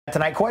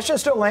Tonight,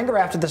 questions still linger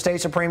after the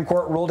state Supreme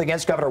Court ruled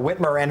against Governor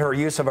Whitmer and her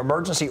use of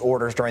emergency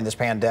orders during this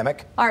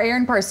pandemic. Our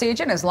Aaron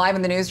Parsegian is live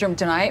in the newsroom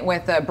tonight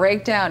with a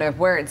breakdown of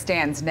where it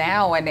stands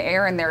now. And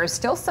Aaron, there is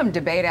still some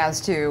debate as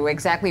to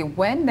exactly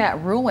when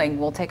that ruling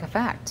will take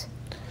effect.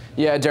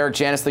 Yeah, Derek,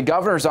 Janice, the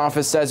governor's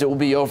office says it will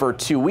be over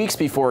 2 weeks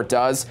before it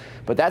does,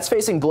 but that's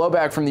facing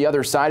blowback from the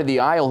other side of the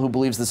aisle, who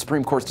believes the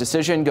Supreme Court's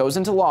decision goes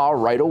into law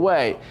right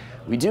away.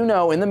 We do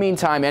know, in the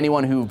meantime,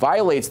 anyone who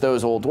violates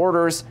those old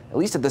orders, at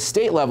least at the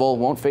state level,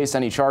 won't face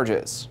any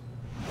charges.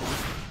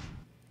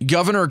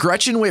 Governor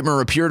Gretchen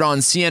Whitmer appeared on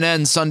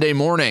CNN Sunday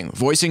morning,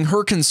 voicing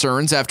her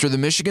concerns after the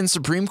Michigan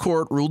Supreme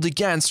Court ruled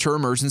against her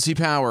emergency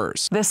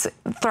powers. This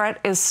threat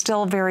is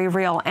still very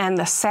real, and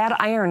the sad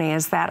irony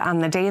is that on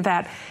the day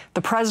that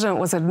the president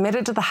was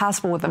admitted to the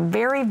hospital with the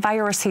very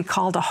virus he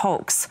called a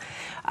hoax,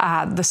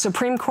 the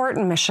Supreme Court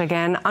in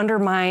Michigan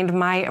undermined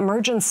my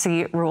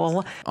emergency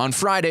rule. On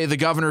Friday, the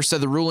governor said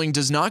the ruling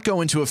does not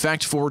go into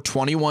effect for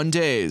 21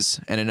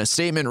 days. And in a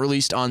statement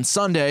released on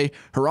Sunday,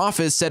 her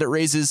office said it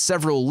raises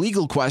several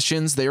legal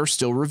questions they are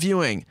still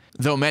reviewing,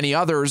 though many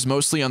others,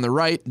 mostly on the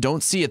right,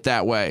 don't see it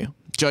that way.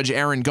 Judge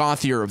Aaron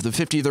Gauthier of the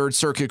 53rd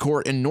Circuit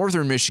Court in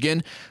Northern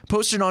Michigan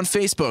posted on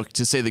Facebook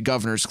to say the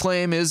governor's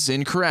claim is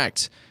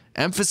incorrect,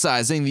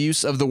 emphasizing the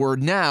use of the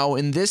word now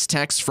in this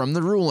text from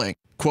the ruling.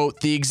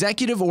 Quote, the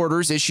executive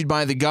orders issued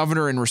by the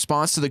governor in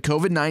response to the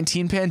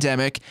COVID-19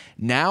 pandemic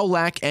now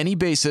lack any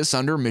basis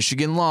under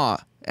Michigan law,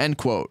 end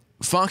quote.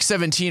 Fox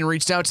 17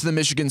 reached out to the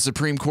Michigan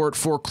Supreme Court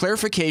for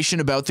clarification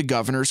about the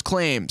governor's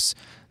claims.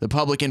 The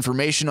public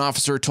information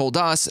officer told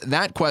us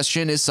that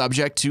question is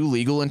subject to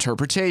legal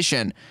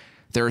interpretation.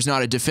 There is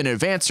not a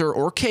definitive answer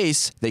or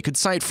case they could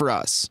cite for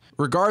us.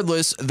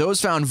 Regardless,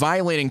 those found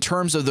violating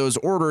terms of those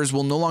orders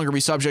will no longer be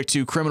subject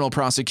to criminal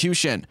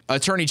prosecution.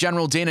 Attorney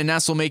General Dana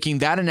Nessel making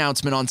that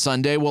announcement on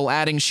Sunday, while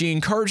adding she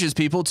encourages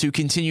people to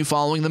continue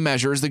following the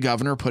measures the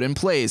governor put in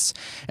place,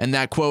 and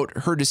that, quote,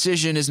 her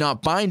decision is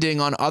not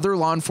binding on other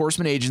law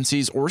enforcement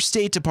agencies or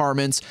state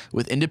departments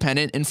with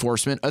independent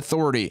enforcement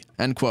authority,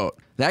 end quote.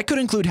 That could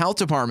include health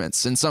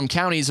departments, and some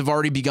counties have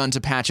already begun to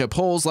patch up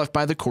holes left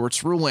by the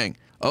court's ruling.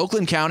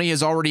 Oakland County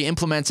has already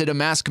implemented a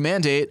mask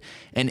mandate,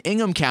 and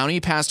Ingham County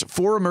passed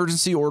 4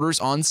 emergency orders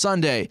on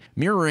Sunday,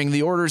 mirroring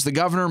the orders the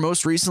governor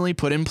most recently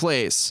put in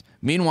place.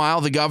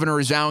 Meanwhile, the governor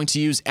is vowing to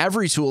use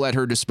every tool at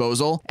her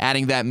disposal,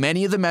 adding that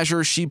many of the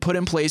measures she put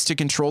in place to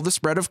control the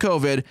spread of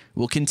COVID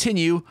will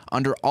continue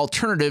under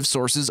alternative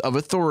sources of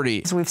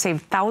authority. We've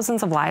saved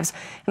thousands of lives,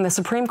 and the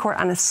Supreme Court,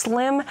 on a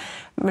slim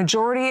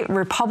majority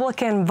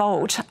Republican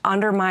vote,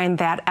 undermined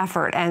that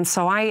effort. And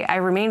so I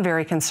remain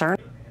very concerned.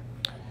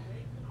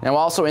 Now,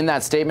 also in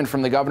that statement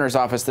from the governor's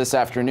office this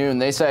afternoon,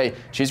 they say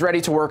she's ready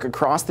to work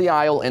across the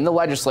aisle in the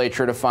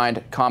legislature to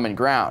find common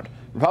ground.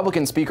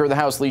 Republican Speaker of the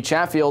House Lee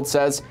Chatfield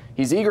says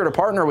he's eager to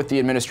partner with the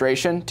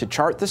administration to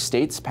chart the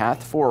state's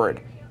path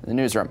forward. In the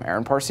newsroom,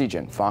 Aaron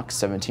Parsegian, Fox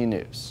 17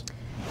 News.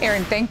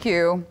 Aaron, thank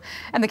you.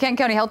 And the Kent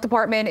County Health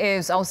Department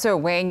is also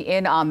weighing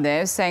in on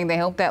this, saying they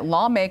hope that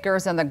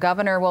lawmakers and the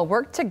governor will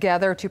work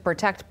together to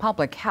protect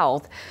public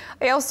health.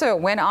 They also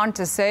went on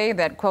to say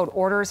that, quote,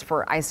 orders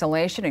for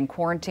isolation and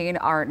quarantine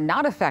are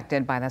not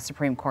affected by the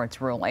Supreme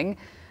Court's ruling.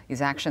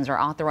 These actions are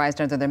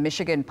authorized under the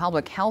Michigan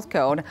Public Health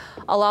Code,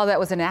 a law that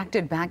was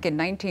enacted back in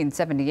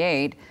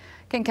 1978.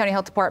 Kent County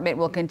Health Department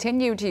will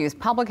continue to use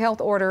public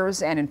health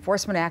orders and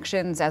enforcement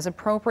actions as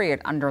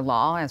appropriate under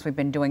law, as we've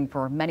been doing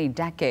for many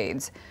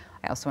decades.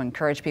 I also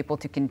encourage people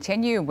to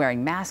continue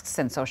wearing masks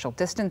and social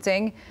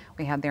distancing.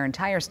 We have their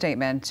entire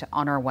statement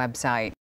on our website.